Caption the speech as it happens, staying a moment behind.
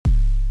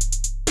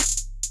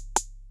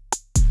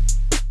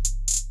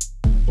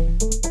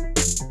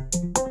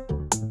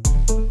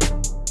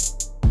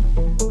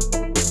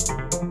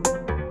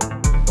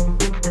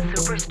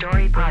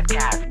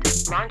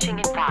podcast. Launching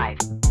in 5,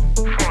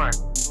 4,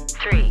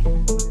 3,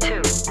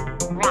 2,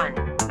 1.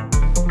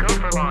 Go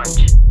for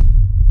launch.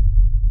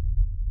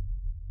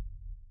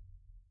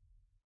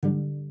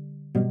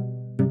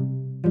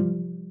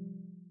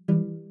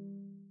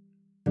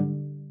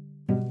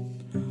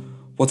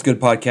 What's good,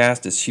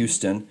 podcast? It's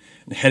Houston.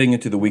 And heading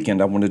into the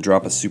weekend, I want to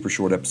drop a super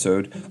short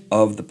episode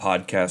of the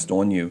podcast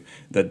on you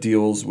that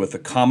deals with a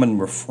common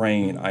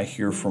refrain I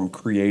hear from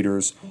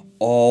creators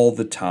all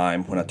the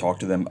time when I talk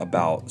to them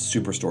about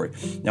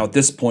Superstory. Now, at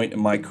this point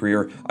in my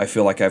career, I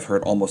feel like I've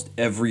heard almost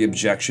every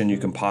objection you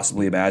can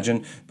possibly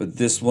imagine, but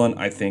this one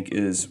I think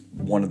is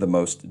one of the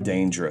most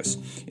dangerous.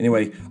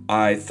 Anyway,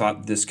 I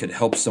thought this could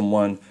help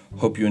someone.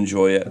 Hope you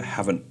enjoy it.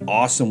 Have an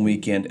awesome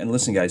weekend. And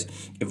listen, guys,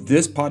 if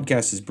this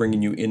podcast is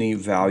bringing you any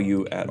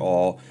value at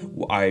all,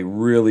 I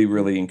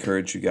really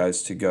encourage you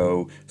guys to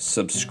go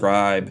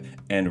subscribe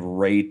and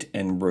rate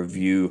and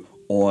review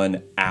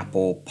on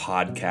Apple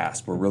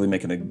Podcasts. We're really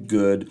making a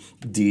good,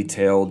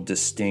 detailed,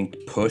 distinct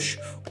push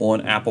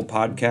on Apple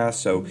Podcasts.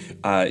 So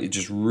it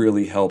just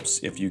really helps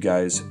if you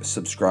guys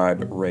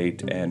subscribe,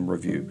 rate, and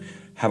review.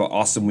 Have an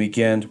awesome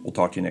weekend. We'll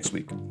talk to you next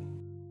week.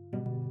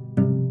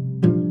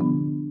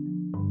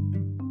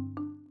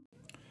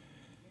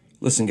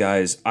 Listen,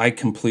 guys, I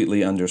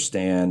completely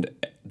understand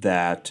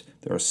that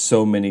there are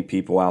so many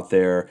people out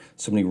there,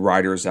 so many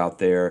writers out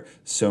there,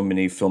 so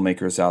many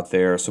filmmakers out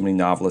there, so many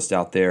novelists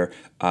out there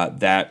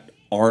that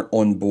aren't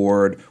on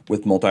board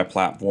with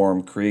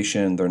multi-platform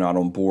creation. They're not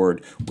on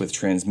board with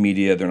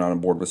transmedia. They're not on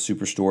board with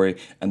Superstory.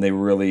 And they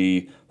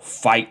really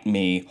fight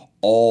me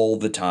all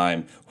the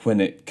time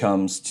when it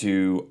comes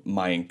to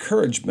my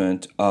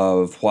encouragement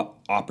of what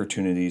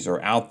opportunities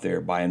are out there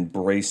by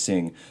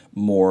embracing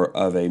more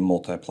of a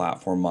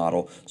multi-platform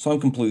model. So I'm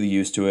completely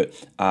used to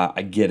it.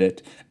 I get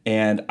it.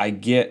 And I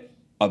get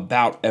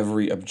about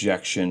every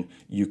objection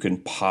you can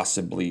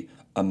possibly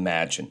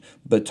imagine.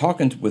 But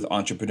talking with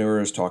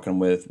entrepreneurs, talking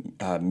with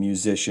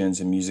musicians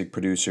and music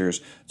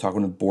producers,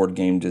 talking with board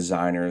game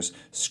designers,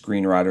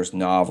 screenwriters,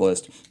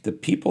 novelists, the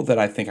people that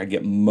I think I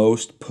get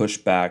most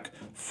pushback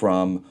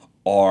from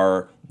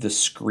are the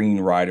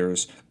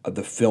screenwriters,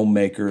 the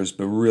filmmakers,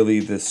 but really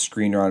the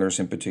screenwriters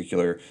in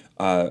particular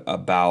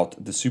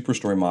about the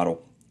Superstory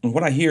model. And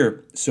what I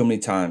hear so many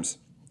times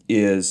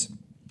is,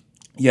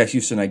 yeah,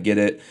 Houston, I get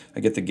it. I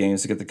get the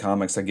games, I get the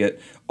comics, I get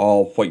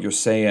all what you're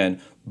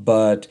saying,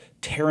 but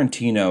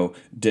Tarantino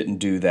didn't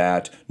do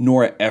that.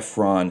 Nora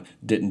Ephron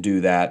didn't do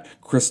that.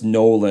 Chris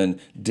Nolan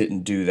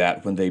didn't do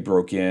that when they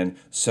broke in.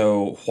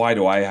 So why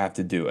do I have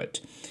to do it?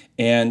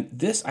 And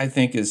this, I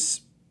think,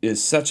 is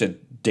such a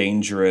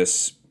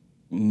dangerous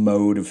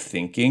mode of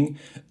thinking,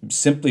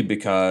 simply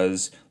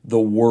because the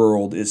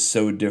world is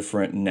so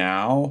different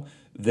now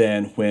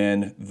than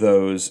when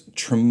those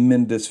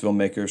tremendous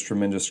filmmakers,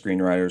 tremendous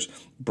screenwriters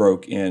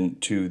broke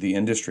into the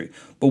industry.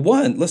 But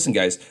listen,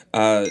 guys,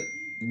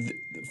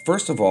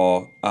 first of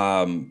all,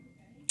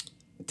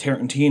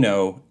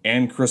 Tarantino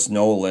and Chris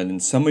Nolan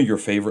and some of your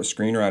favorite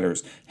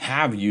screenwriters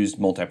have used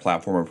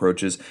multi-platform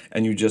approaches,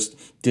 and you just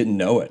didn't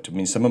know it. I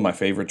mean, some of my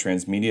favorite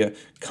transmedia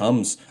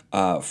comes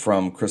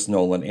from Chris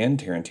Nolan and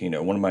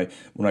Tarantino. One of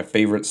my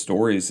favorite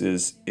stories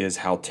is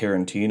how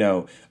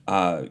Tarantino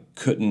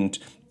couldn't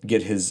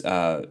get his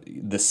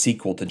the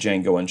sequel to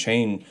Django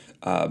Unchained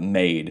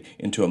made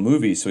into a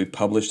movie, so he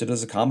published it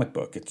as a comic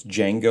book. It's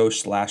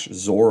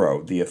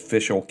Django/Zorro, the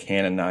official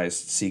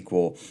canonized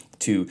sequel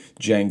to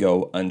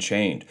Django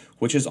Unchained,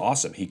 which is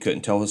awesome. He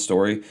couldn't tell his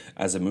story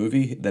as a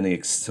movie,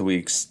 so he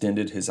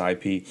extended his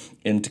IP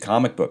into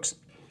comic books.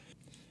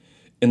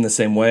 In the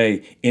same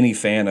way, any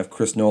fan of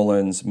Chris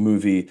Nolan's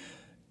movie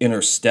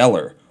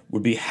Interstellar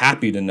would be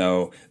happy to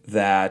know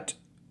that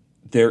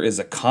there is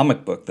a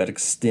comic book that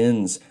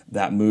extends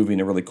that movie in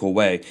a really cool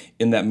way.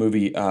 In that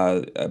movie,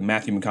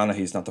 Matthew McConaughey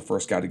is not the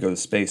first guy to go to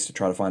space to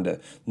try to find a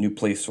new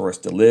place for us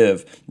to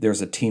live.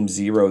 There's a Team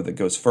Zero that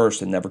goes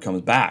first and never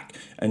comes back.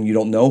 And you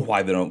don't know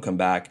why they don't come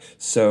back.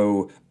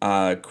 So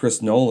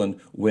Chris Nolan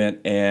went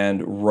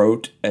and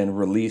wrote and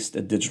released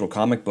a digital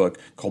comic book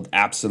called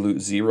Absolute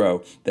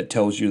Zero that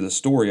tells you the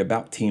story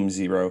about Team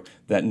Zero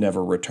that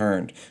never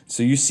returned.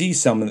 So you see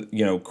some,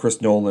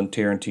 Chris Nolan,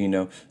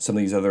 Tarantino, some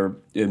of these other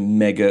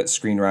mega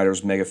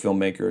screenwriters, mega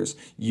filmmakers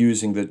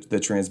using the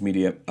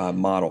transmedia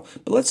model.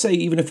 But let's say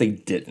even if they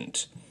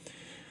didn't,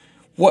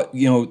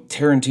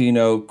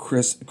 Tarantino,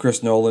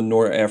 Chris Nolan,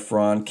 Nora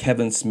Ephron,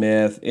 Kevin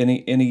Smith,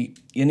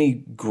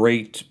 any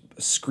great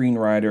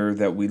screenwriter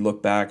that we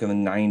look back in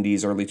the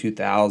 90s, early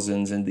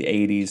 2000s, and the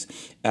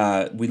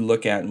 80s, we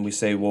look at and we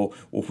say, well,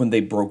 when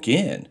they broke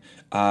in,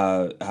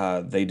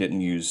 they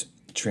didn't use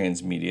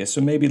transmedia. So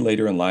maybe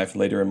later in life,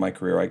 later in my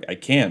career, I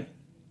can.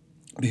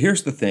 But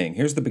here's the thing.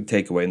 Here's the big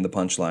takeaway and the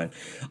punchline.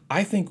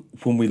 I think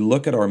when we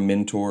look at our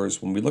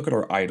mentors, when we look at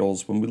our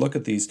idols, when we look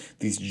at these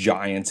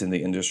giants in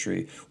the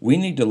industry, we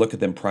need to look at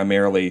them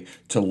primarily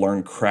to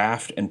learn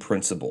craft and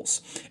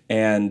principles.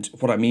 And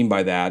what I mean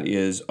by that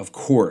is, of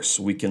course,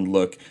 we can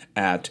look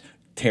at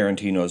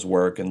Tarantino's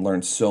work and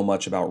learn so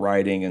much about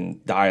writing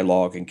and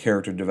dialogue and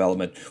character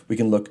development. We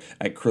can look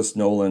at Chris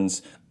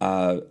Nolan's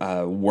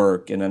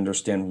work and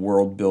understand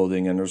world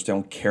building,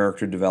 understand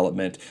character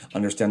development,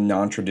 understand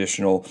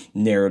non-traditional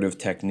narrative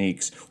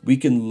techniques. We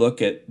can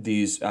look at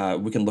these.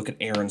 We can look at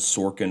Aaron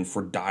Sorkin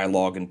for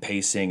dialogue and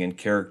pacing and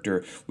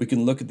character. We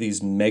can look at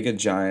these mega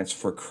giants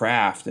for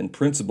craft and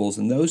principles,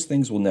 and those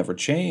things will never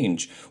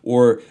change.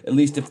 Or at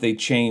least if they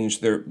change,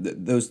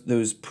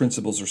 those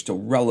principles are still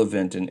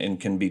relevant and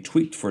can be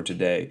tweaked for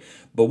today.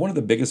 But one of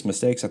the biggest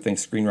mistakes I think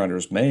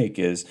screenwriters make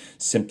is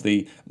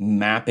simply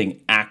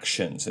mapping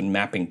actions and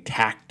mapping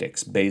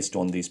tactics based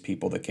on these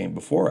people that came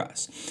before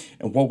us.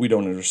 And what we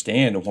don't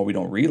understand and what we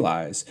don't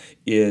realize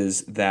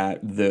is that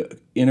the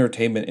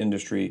entertainment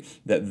industry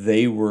that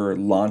they were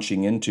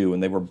launching into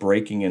and they were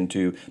breaking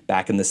into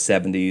back in the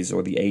 70s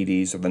or the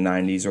 80s or the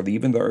 90s or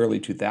even the early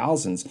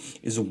 2000s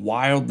is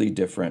wildly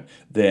different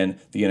than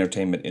the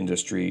entertainment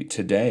industry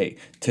today.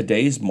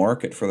 Today's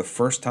market, for the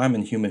first time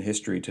in human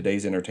history,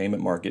 today's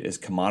entertainment market is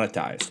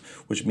commoditized,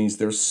 which means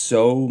there's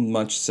so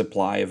much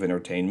supply of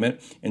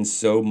entertainment and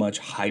so much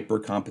hyper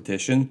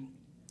competition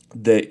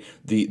that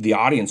the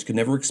audience could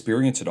never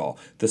experience it all.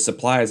 The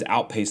supply has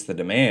outpaced the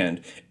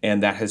demand,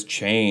 and that has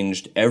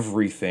changed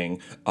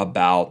everything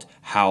about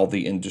how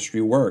the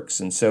industry works.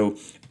 And so,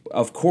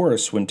 of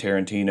course, when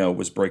Tarantino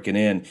was breaking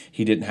in,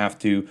 he didn't have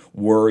to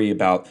worry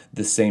about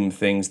the same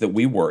things that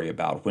we worry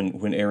about.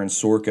 When Aaron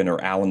Sorkin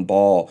or Alan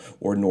Ball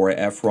or Nora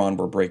Ephron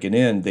were breaking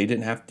in, they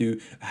didn't have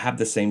to have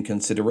the same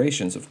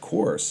considerations, of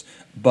course.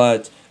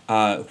 But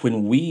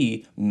when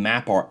we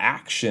map our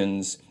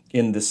actions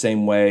in the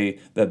same way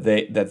that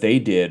they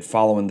did,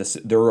 following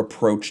their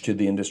approach to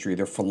the industry,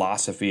 their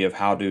philosophy of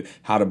how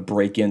to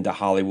break into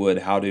Hollywood,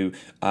 how to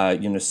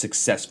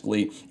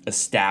successfully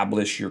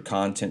establish your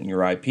content and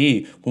your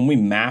IP. When we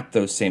map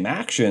those same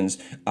actions,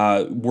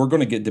 we're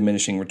going to get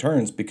diminishing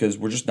returns because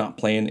we're just not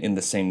playing in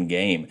the same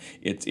game.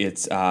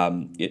 It's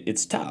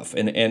tough,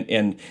 and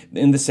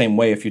in the same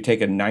way, if you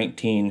take a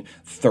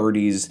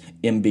 1930s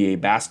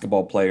NBA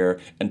basketball player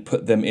and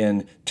put them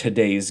in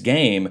today's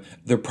game,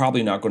 they're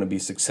probably not going to be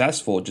successful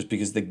just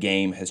because the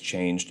game has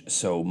changed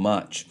so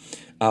much.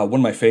 One of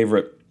my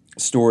favorite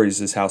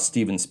stories is how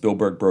Steven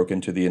Spielberg broke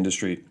into the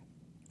industry,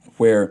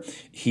 where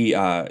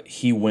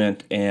he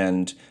went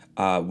and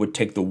would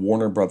take the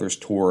Warner Brothers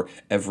tour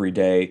every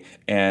day,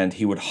 and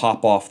he would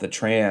hop off the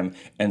tram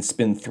and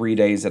spend 3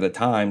 days at a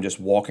time just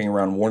walking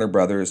around Warner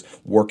Brothers,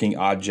 working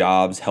odd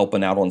jobs,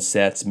 helping out on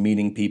sets,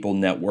 meeting people,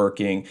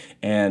 networking,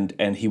 and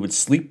he would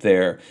sleep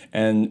there.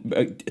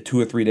 And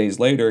 2 or 3 days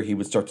later, he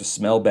would start to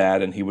smell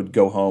bad, and he would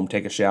go home,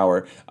 take a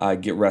shower,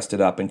 get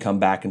rested up, and come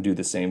back and do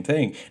the same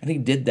thing. And he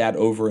did that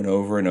over and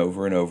over and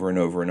over and over and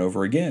over and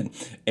over again.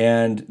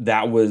 And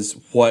that was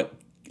what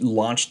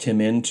launched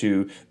him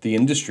into the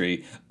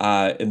industry.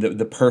 And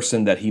the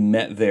person that he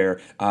met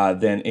there,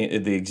 then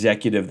the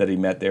executive that he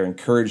met there,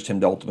 encouraged him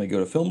to ultimately go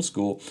to film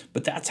school.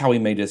 But that's how he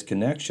made his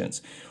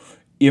connections.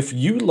 If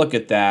you look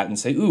at that and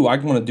say, ooh, I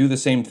want to do the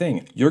same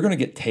thing, you're going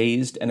to get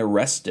tased and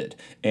arrested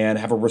and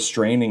have a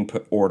restraining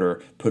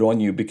order put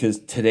on you, because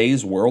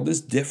today's world is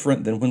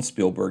different than when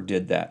Spielberg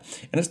did that.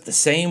 And it's the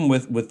same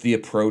with the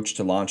approach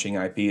to launching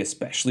IP,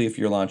 especially if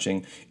you're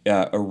launching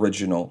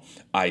original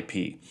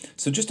IP.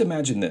 So just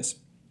imagine this.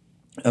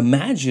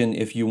 Imagine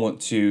if you want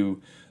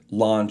to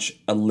launch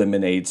a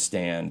lemonade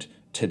stand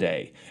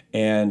today,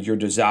 and your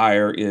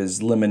desire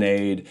is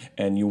lemonade,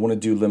 and you want to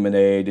do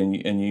lemonade,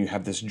 and you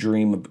have this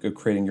dream of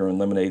creating your own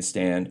lemonade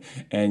stand,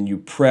 and you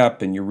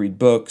prep and you read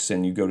books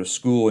and you go to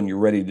school and you're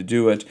ready to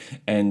do it.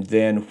 And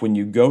then when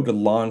you go to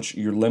launch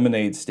your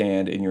lemonade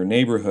stand in your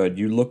neighborhood,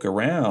 you look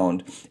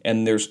around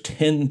and there's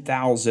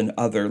 10,000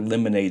 other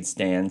lemonade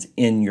stands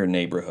in your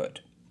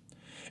neighborhood.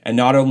 And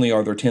not only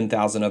are there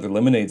 10,000 other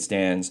lemonade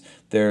stands,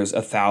 there's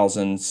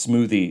 1,000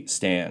 smoothie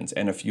stands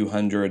and a few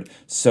hundred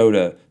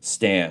soda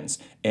stands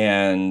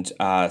and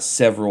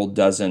several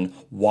dozen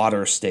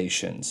water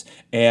stations.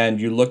 And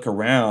you look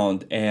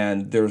around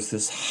and there's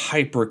this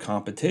hyper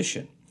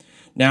competition.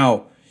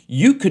 Now,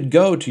 you could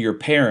go to your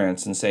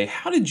parents and say,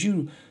 how did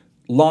you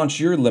launch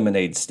your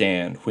lemonade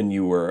stand when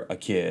you were a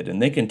kid?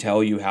 And they can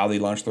tell you how they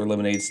launched their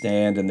lemonade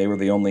stand, and they were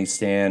the only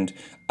stand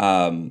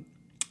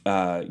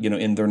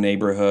in their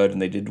neighborhood,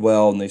 and they did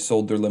well, and they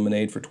sold their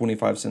lemonade for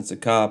 25 cents a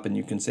cup, and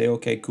you can say,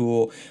 okay,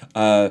 cool.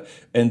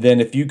 And then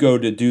if you go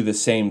to do the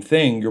same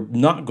thing, you're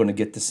not going to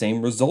get the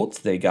same results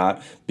they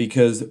got,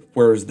 because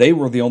whereas they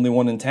were the only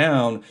one in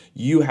town,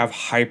 you have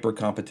hyper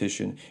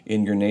competition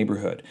in your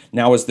neighborhood.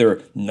 Now, is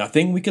there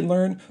nothing we can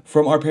learn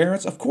from our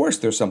parents? Of course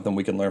there's something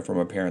we can learn from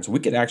our parents. We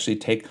could actually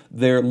take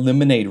their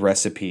lemonade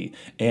recipe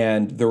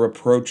and their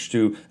approach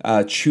to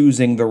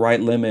choosing the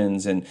right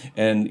lemons and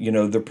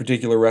the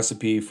particular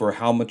recipe for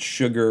how much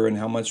sugar and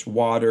how much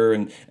water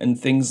and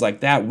things like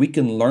that. We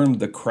can learn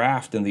the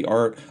craft and the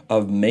art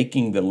of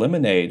making the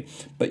lemonade,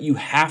 but you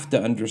have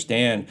to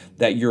understand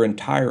that your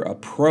entire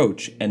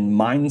approach and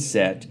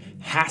mindset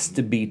has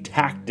to be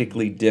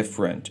tactically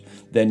different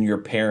than your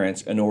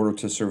parents in order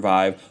to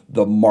survive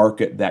the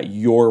market that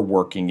you're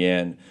working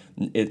in.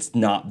 It's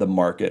not the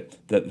market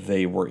that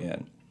they were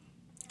in.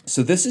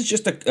 So this is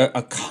just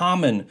a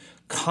common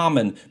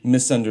common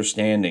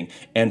misunderstanding.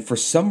 And for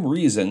some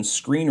reason,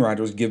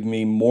 screenwriters give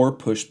me more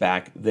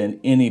pushback than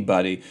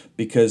anybody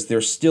because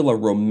there's still a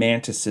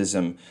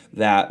romanticism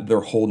that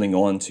they're holding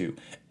on to.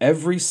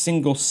 Every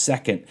single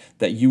second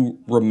that you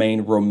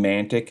remain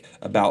romantic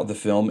about the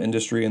film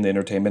industry and the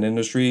entertainment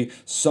industry,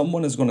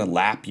 someone is going to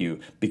lap you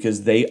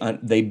because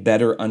they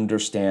better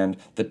understand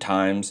the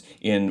times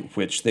in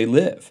which they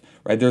live.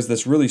 Right? There's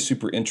this really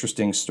super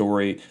interesting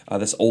story,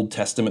 this Old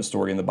Testament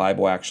story in the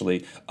Bible,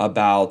 actually,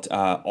 about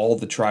all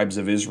the tribes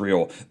of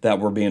Israel that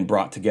were being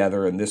brought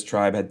together. And this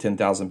tribe had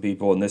 10,000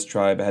 people, and this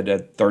tribe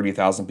had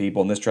 30,000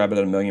 people, and this tribe had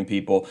 1 million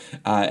people.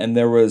 And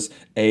there was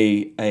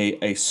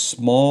a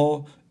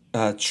small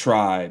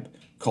tribe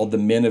called the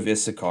men of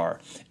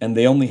Issachar, and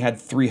they only had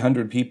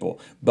 300 people.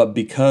 But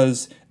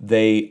because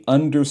they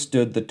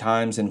understood the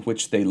times in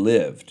which they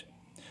lived,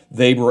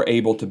 they were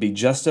able to be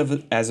just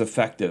as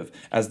effective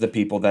as the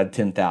people that had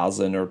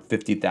 10,000 or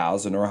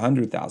 50,000 or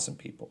 100,000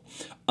 people.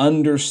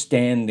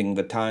 Understanding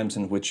the times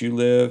in which you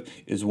live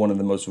is one of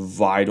the most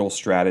vital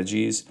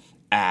strategies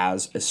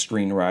as a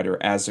screenwriter,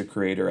 as a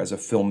creator, as a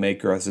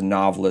filmmaker, as a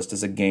novelist,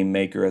 as a game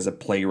maker, as a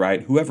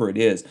playwright, whoever it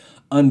is.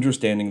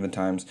 Understanding the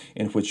times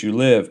in which you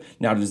live.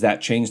 Now, does that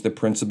change the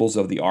principles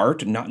of the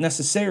art? Not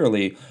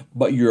necessarily,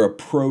 but your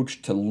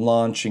approach to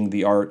launching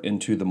the art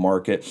into the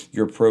market,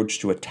 your approach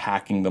to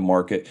attacking the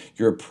market,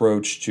 your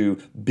approach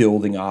to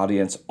building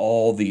audience,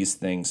 all these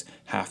things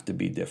have to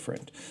be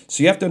different.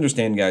 So you have to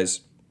understand,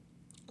 guys,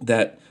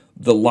 that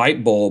the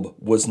light bulb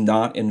was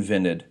not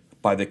invented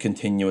by the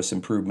continuous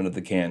improvement of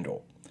the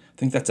candle.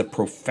 I think that's a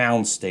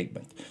profound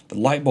statement. The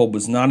light bulb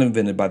was not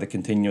invented by the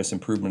continuous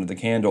improvement of the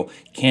candle.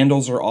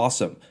 Candles are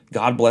awesome.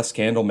 God bless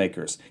candle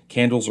makers.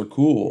 Candles are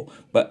cool.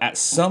 But at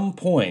some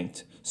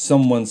point,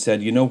 someone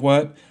said, you know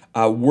what?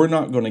 We're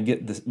not going to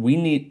get this.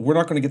 We're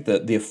not going to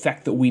get the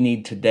effect that we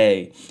need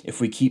if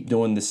we keep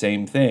doing the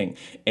same thing.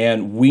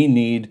 And we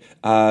need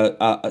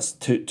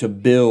to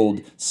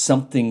build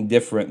something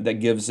different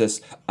that gives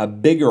us a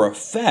bigger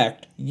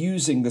effect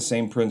using the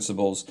same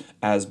principles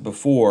as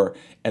before.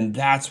 And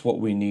that's what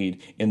we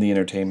need in the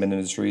entertainment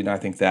industry. And I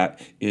think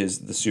that is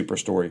the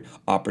Superstory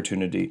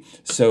opportunity.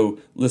 So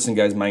listen,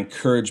 guys, my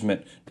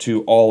encouragement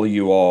to all of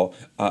you all,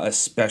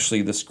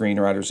 especially the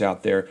screenwriters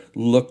out there,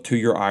 look to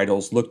your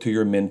idols, look to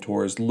your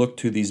mentors, look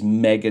to these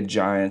mega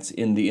giants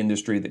in the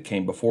industry that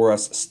came before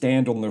us,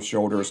 stand on their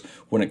shoulders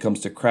when it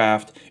comes to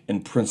craft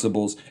and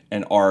principles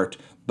and art.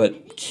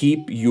 But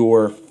keep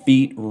your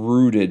feet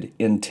rooted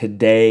in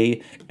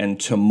today and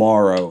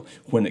tomorrow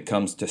when it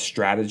comes to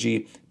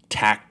strategy,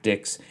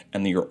 tactics,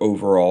 and your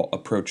overall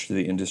approach to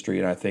the industry.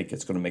 And I think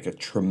it's going to make a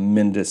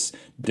tremendous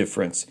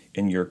difference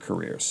in your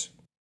careers.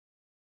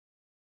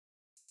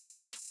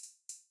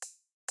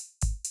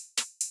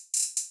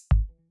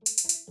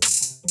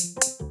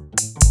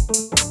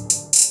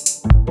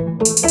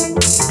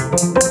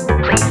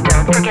 Please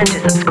don't forget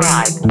to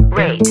subscribe,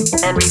 rate,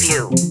 and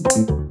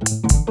review.